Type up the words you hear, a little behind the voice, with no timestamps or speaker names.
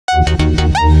Hey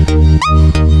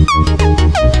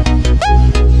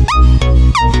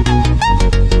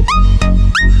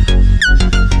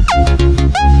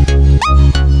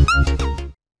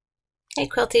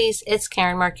Quilties, it's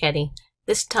Karen Marchetti.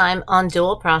 This time on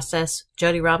Dual Process,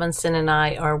 Jodi Robinson and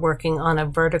I are working on a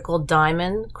vertical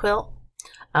diamond quilt.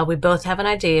 We both have an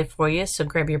idea for you, so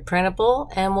grab your printable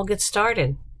and we'll get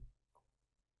started.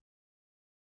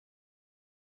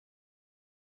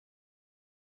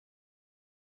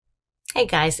 Hey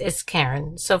guys, it's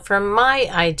Karen. So for my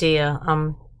idea,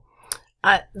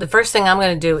 the first thing I'm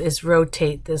going to do is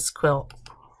rotate this quilt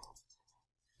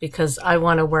because I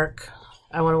want to work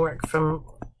from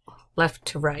left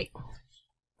to right.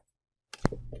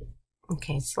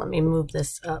 Okay, so let me move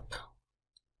this up.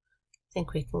 I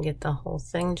think we can get the whole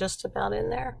thing just about in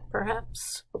there,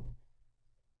 perhaps.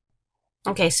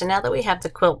 Okay, so now that we have the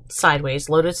quilt sideways,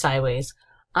 loaded sideways,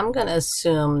 I'm going to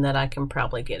assume that I can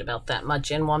probably get about that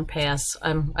much in one pass.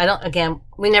 Again,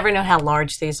 we never know how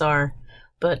large these are,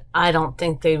 but I don't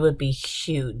think they would be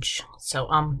huge.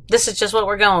 So this is just what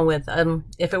we're going with.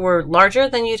 If it were larger,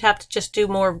 then you'd have to just do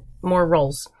more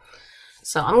rolls.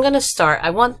 So I'm going to start. I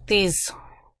want these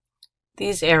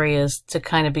areas to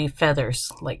kind of be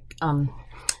feathers, like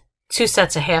 2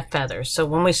 sets of half feathers. So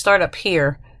when we start up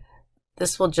here,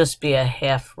 this will just be a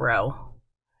half row.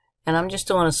 And I'm just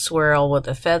doing a swirl with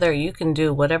a feather. You can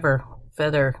do whatever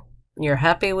feather you're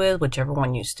happy with, whichever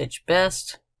one you stitch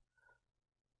best.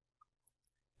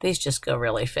 These just go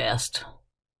really fast.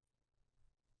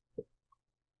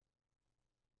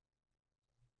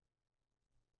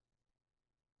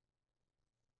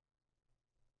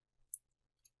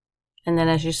 And then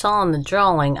as you saw in the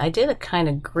drawing, I did a kind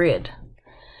of grid.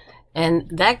 And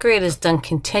that grid is done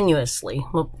continuously,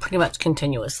 well, pretty much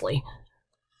continuously.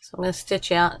 So I'm going to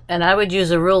stitch out, and I would use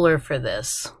a ruler for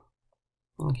this,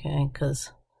 okay,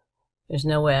 because there's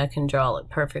no way I can draw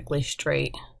it perfectly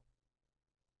straight.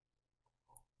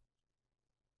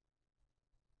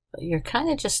 But you're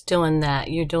kind of just doing that.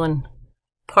 You're doing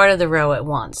part of the row at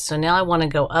once. So now I want to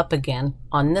go up again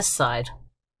on this side,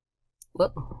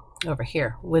 whoop, over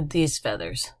here with these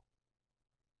feathers.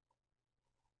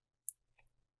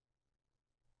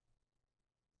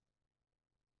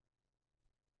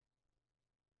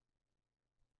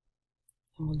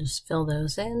 And we'll just fill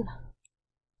those in.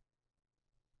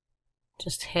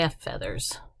 Just half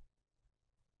feathers.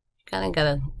 You kind of got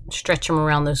to stretch them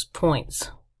around those points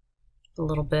a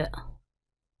little bit.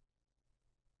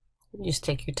 Just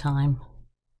take your time.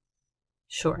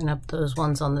 Shorten up those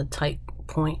ones on the tight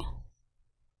point.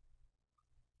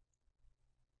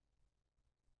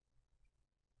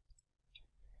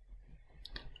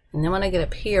 And then when I get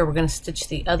up here, we're going to stitch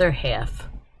the other half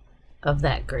of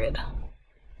that grid.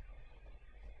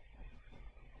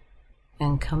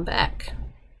 And come back.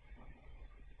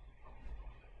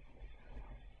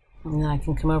 And then I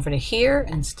can come over to here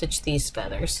and stitch these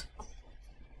feathers.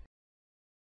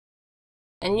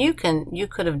 And you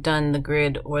could have done the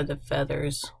grid or the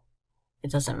feathers. It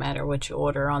doesn't matter which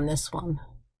order on this one.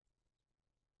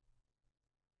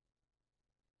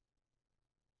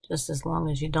 Just as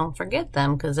long as you don't forget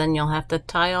them, because then you'll have to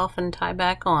tie off and tie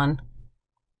back on.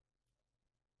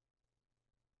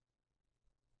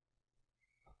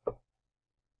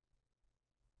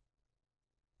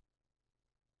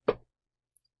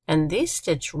 And these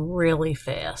stitch really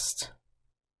fast.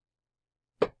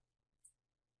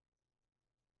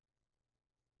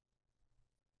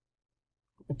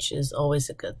 Which is always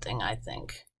a good thing, I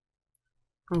think.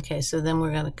 Okay, so then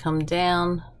we're going to come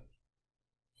down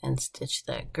and stitch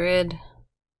that grid.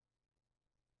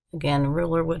 Again, a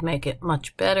ruler would make it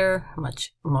much better,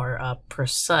 much more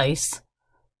precise,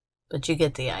 but you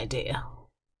get the idea.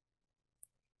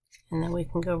 And then we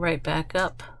can go right back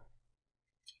up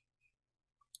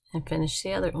and finish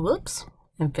the other, whoops,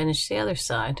 and finish the other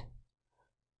side.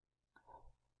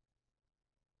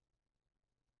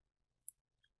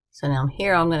 So now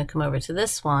here I'm going to come over to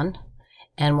this one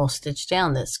and we'll stitch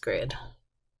down this grid.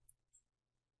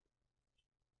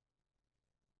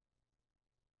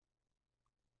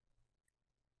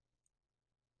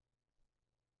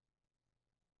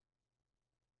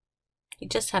 You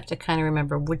just have to kind of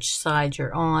remember which side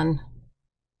you're on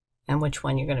and which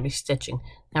one you're going to be stitching.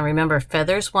 Now remember,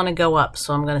 feathers want to go up,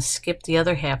 so I'm going to skip the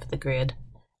other half of the grid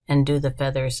and do the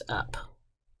feathers up,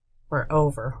 or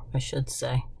over, I should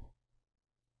say.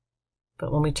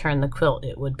 But when we turn the quilt,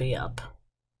 it would be up.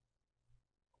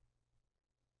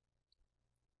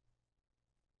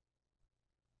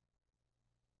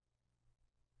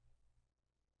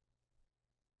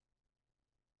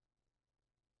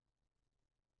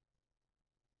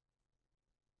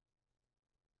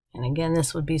 And again,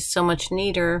 this would be so much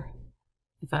neater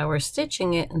if I were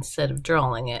stitching it instead of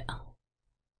drawing it.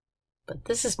 But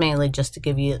this is mainly just to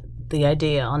give you the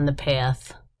idea on the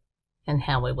path and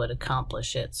how we would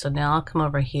accomplish it. So now I'll come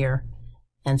over here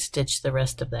and stitch the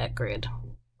rest of that grid.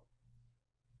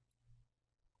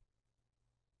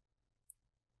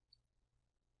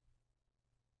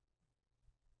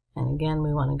 And again,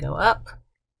 we want to go up.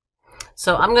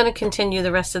 So I'm going to continue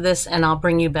the rest of this and I'll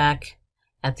bring you back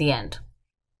at the end.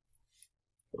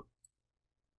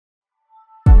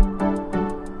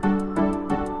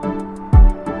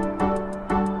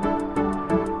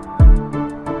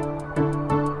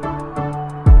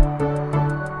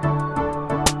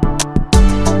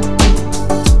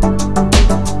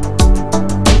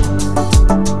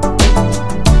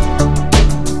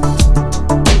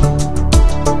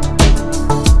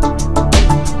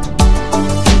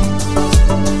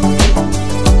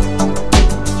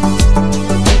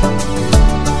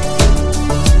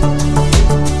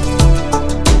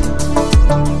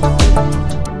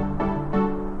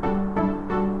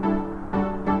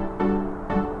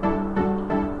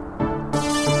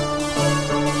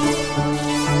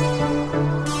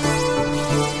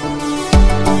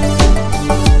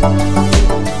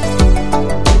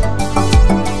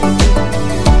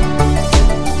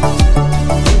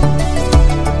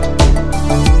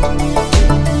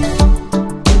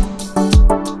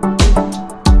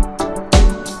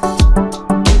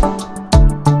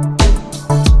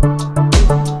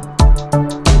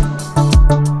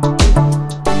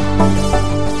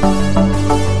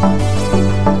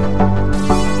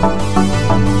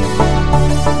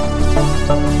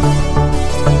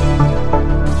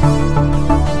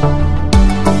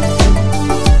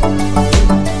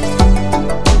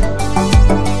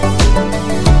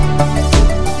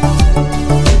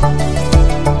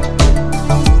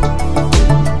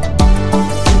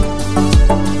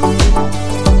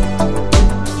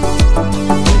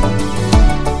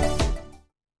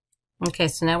 Okay,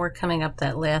 so now we're coming up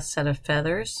that last set of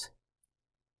feathers.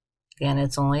 Again,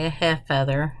 it's only a half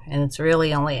feather, and it's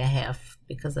really only a half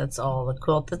because that's all the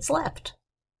quilt that's left.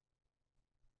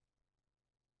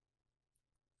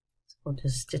 So we'll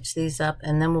just stitch these up,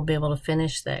 and then we'll be able to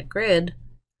finish that grid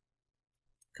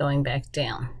going back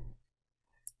down,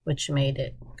 which made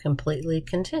it completely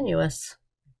continuous.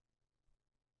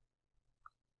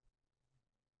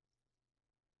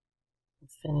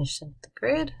 Finish up the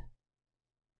grid.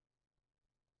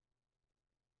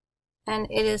 And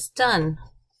it is done.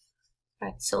 All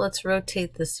right, so let's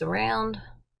rotate this around.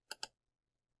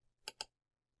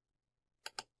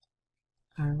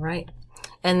 All right,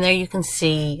 and there you can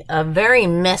see a very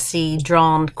messy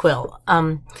drawn quilt.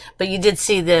 But you did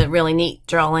see the really neat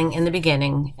drawing in the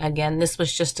beginning. Again, this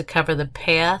was just to cover the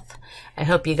path. I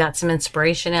hope you got some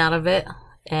inspiration out of it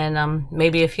and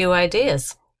maybe a few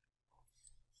ideas.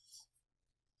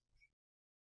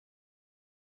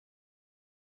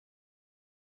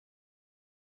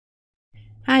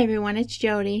 Hi everyone, it's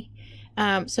Jodi.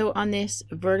 So on this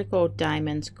vertical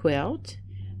diamonds quilt,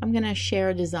 I'm going to share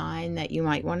a design that you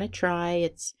might want to try.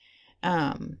 It's,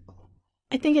 I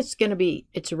think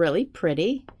it's really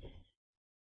pretty,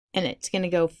 and it's going to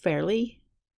go fairly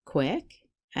quick.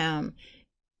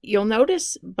 You'll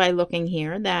notice by looking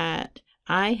here that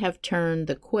I have turned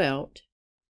the quilt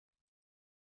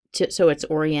so it's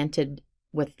oriented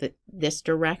with this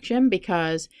direction,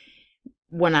 because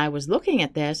when I was looking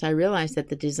at this, I realized that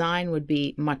the design would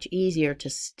be much easier to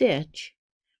stitch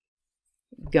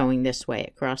going this way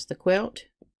across the quilt,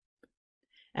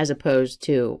 as opposed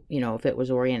to, if it was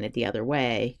oriented the other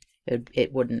way,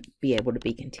 it wouldn't be able to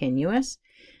be continuous.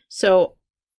 So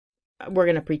we're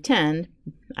going to pretend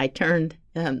I turned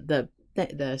the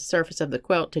surface of the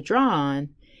quilt to draw on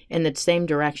in the same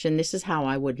direction. This is how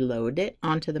I would load it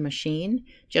onto the machine,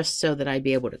 just so that I'd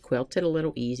be able to quilt it a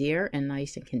little easier and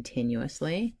nice and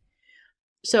continuously.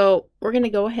 So we're going to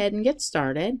go ahead and get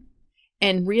started.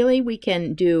 And really we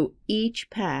can do each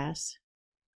pass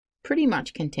pretty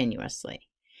much continuously.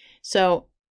 So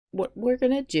what we're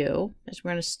going to do is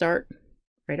we're going to start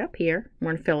right up here.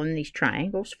 We're going to fill in these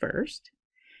triangles first.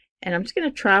 And I'm just going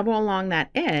to travel along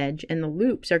that edge, and the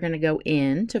loops are going to go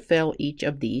in to fill each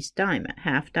of these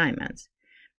half diamonds.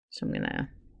 So I'm going to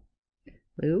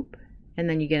loop, and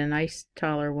then you get a nice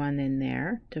taller one in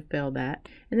there to fill that.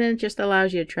 And then it just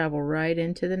allows you to travel right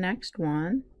into the next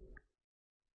one.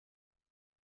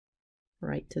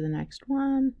 Right to the next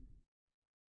one.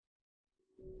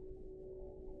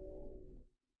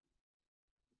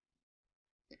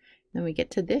 Then we get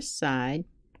to this side.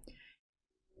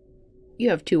 you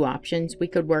have two options. We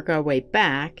could work our way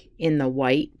back in the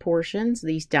white portions,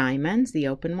 these diamonds, the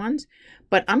open ones.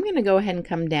 But I'm going to go ahead and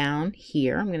come down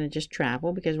here. I'm going to just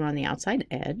travel because we're on the outside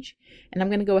edge. And I'm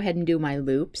going to go ahead and do my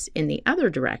loops in the other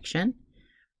direction.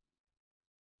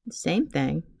 Same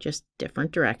thing, just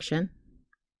different direction.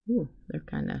 Ooh, they're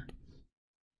kind of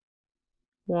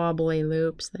wobbly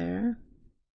loops there.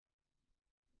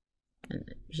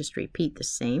 And just repeat the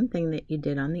same thing that you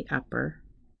did on the upper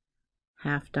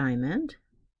half diamond.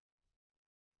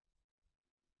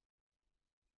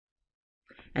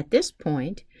 At this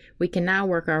point, we can now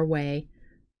work our way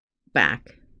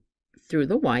back through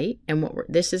the white, and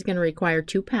this is going to require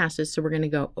two passes, so we're going to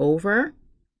go over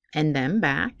and then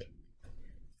back.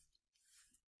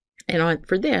 And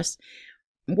for this,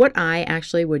 what I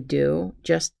actually would do,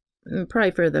 just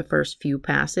probably for the first few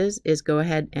passes, is go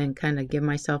ahead and kind of give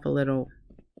myself a little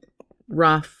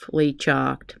roughly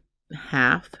chalked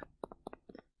half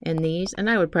in these, and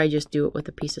I would probably just do it with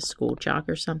a piece of school chalk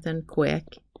or something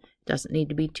quick. Doesn't need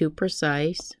to be too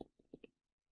precise,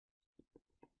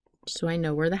 so I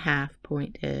know where the half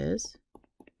point is.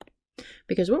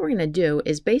 Because what we're going to do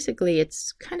is basically,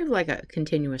 it's kind of like a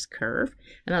continuous curve,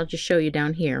 and I'll just show you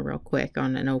down here real quick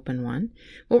on an open one.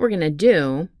 What we're going to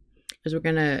do is we're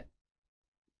going to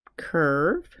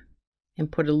curve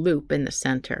and put a loop in the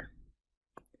center.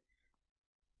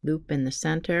 Loop in the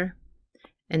center.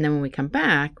 And then when we come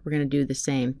back, we're going to do the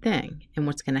same thing. And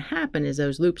what's going to happen is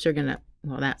those loops are going to,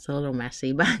 well, that's a little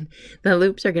messy, but the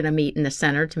loops are going to meet in the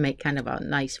center to make kind of a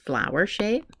nice flower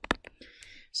shape.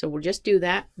 So we'll just do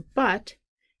that, but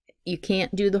you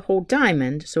can't do the whole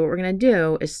diamond. So what we're going to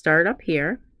do is start up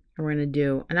here, and we're going to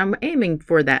do, and I'm aiming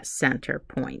for that center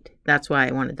point. That's why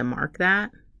I wanted to mark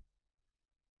that.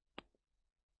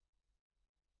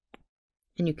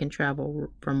 And you can travel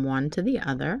from one to the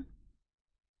other.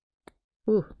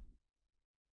 Ooh.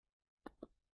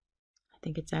 I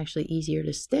think it's actually easier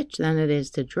to stitch than it is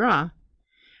to draw.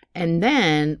 And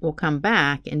then we'll come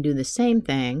back and do the same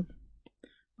thing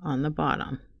on the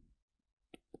bottom.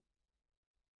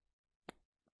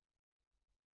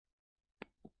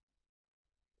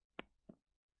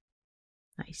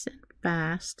 Nice and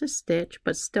fast to stitch,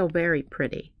 but still very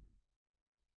pretty.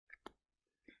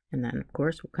 And then of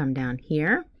course we'll come down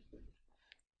here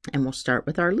and we'll start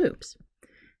with our loops.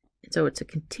 So it's a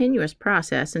continuous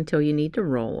process until you need to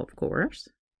roll, of course.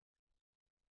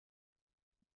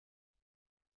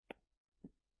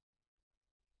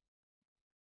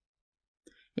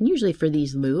 And usually for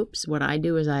these loops, what I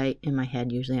do is in my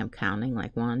head, usually I'm counting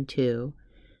like 1, 2,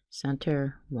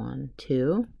 center, 1,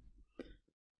 2,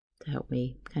 to help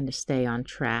me kind of stay on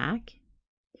track.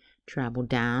 Travel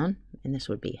down, and this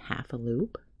would be half a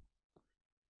loop.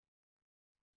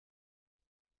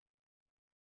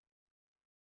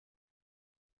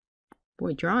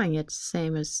 Boy, drawing it's the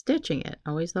same as stitching it.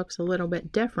 Always looks a little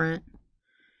bit different.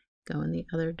 Go in the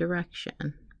other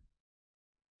direction.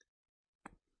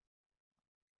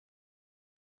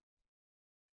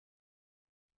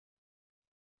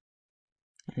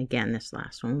 And again, this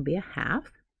last one will be a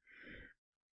half.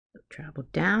 Travel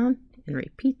down and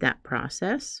repeat that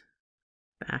process.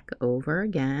 Back over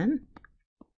again.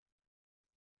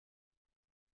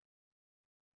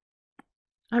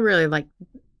 I really like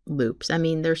loops. I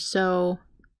mean, they're so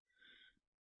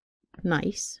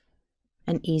nice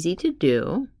and easy to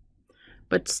do,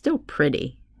 but still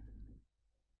pretty.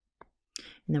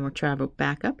 And then we'll travel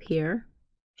back up here,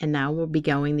 and now we'll be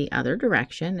going the other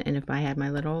direction. And if I have my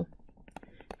little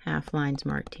half lines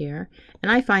marked here,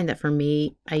 and I find that for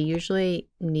me, I usually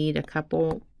need a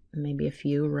couple, maybe a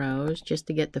few rows just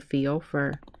to get the feel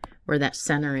for where that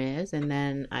center is, and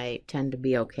then I tend to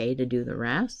be okay to do the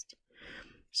rest.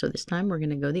 So this time we're going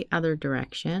to go the other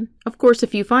direction. Of course,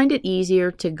 if you find it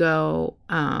easier to go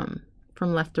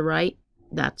from left to right,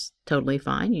 that's totally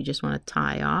fine. You just want to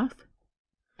tie off.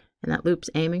 And that loop's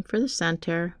aiming for the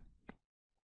center.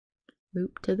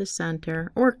 Loop to the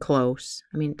center, or close.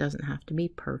 I mean, it doesn't have to be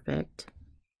perfect.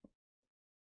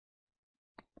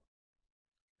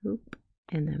 Loop,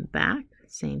 and then back.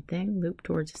 Same thing, loop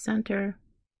towards the center.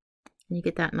 And you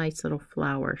get that nice little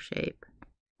flower shape.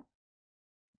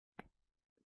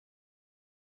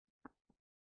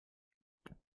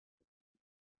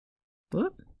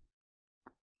 Whoop.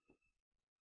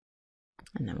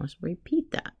 And then let's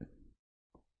repeat that.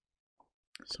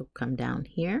 So come down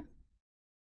here.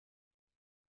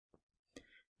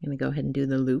 I'm going to go ahead and do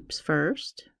the loops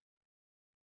first.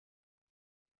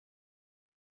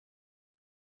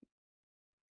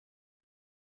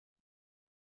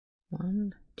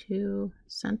 One, two,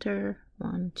 center,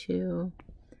 1, 2,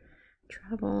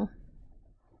 travel.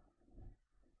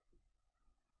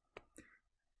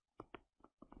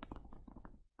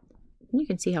 You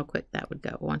can see how quick that would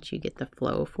go once you get the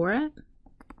flow for it.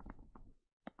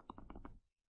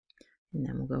 And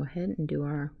then we'll go ahead and do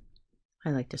our, I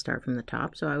like to start from the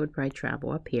top, so I would probably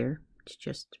travel up here to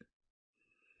just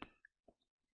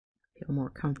feel more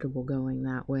comfortable going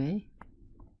that way.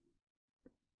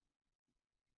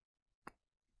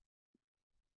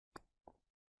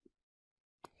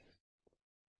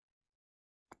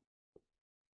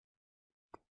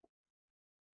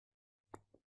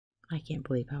 I can't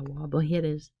believe how wobbly it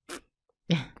is.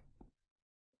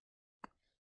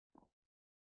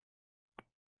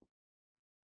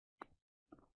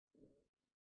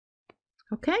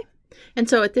 Okay, and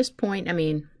so at this point, I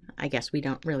mean, I guess we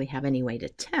don't really have any way to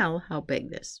tell how big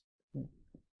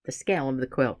the scale of the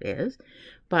quilt is,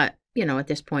 but you know, at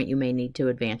this point you may need to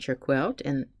advance your quilt,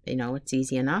 and you know, it's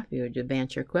easy enough. You would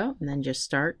advance your quilt and then just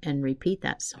start and repeat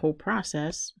that whole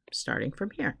process starting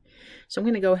from here. So I'm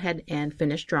going to go ahead and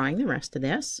finish drawing the rest of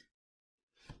this.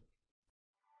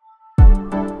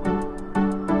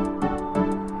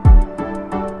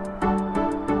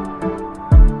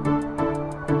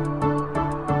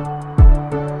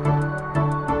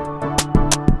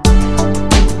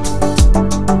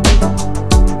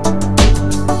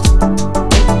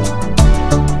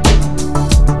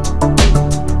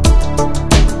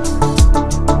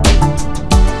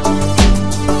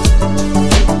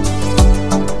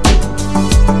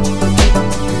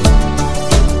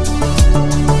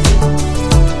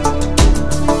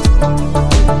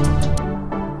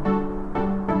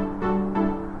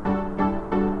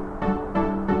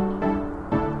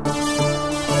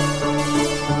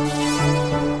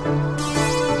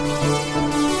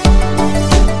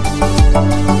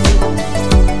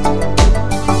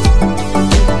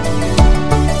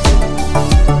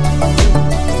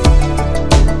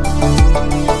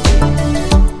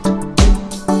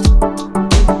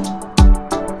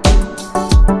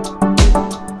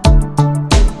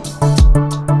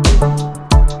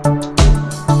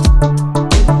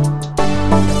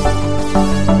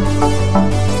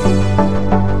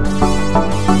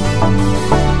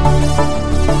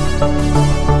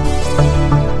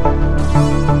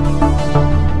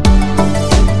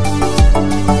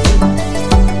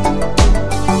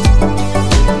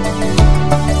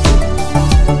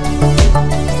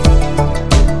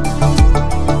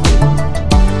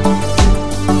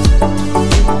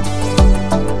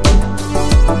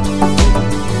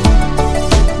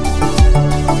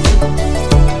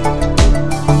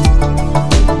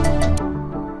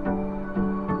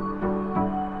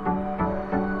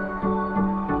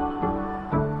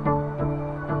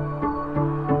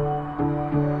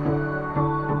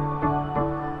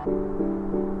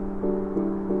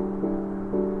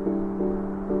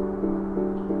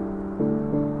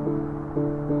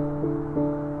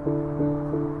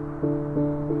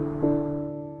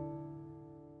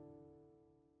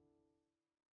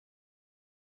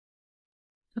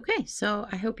 Okay, so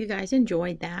I hope you guys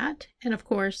enjoyed that. And of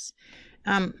course,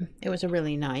 it was a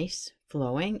really nice,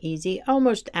 flowing, easy,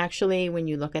 almost actually, when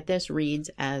you look at this,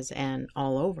 reads as an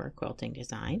all-over quilting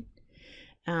design.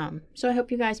 So I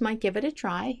hope you guys might give it a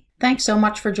try. Thanks so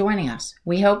much for joining us.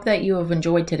 We hope that you have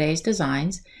enjoyed today's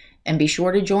designs, and be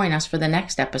sure to join us for the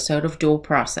next episode of Dual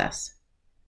Process.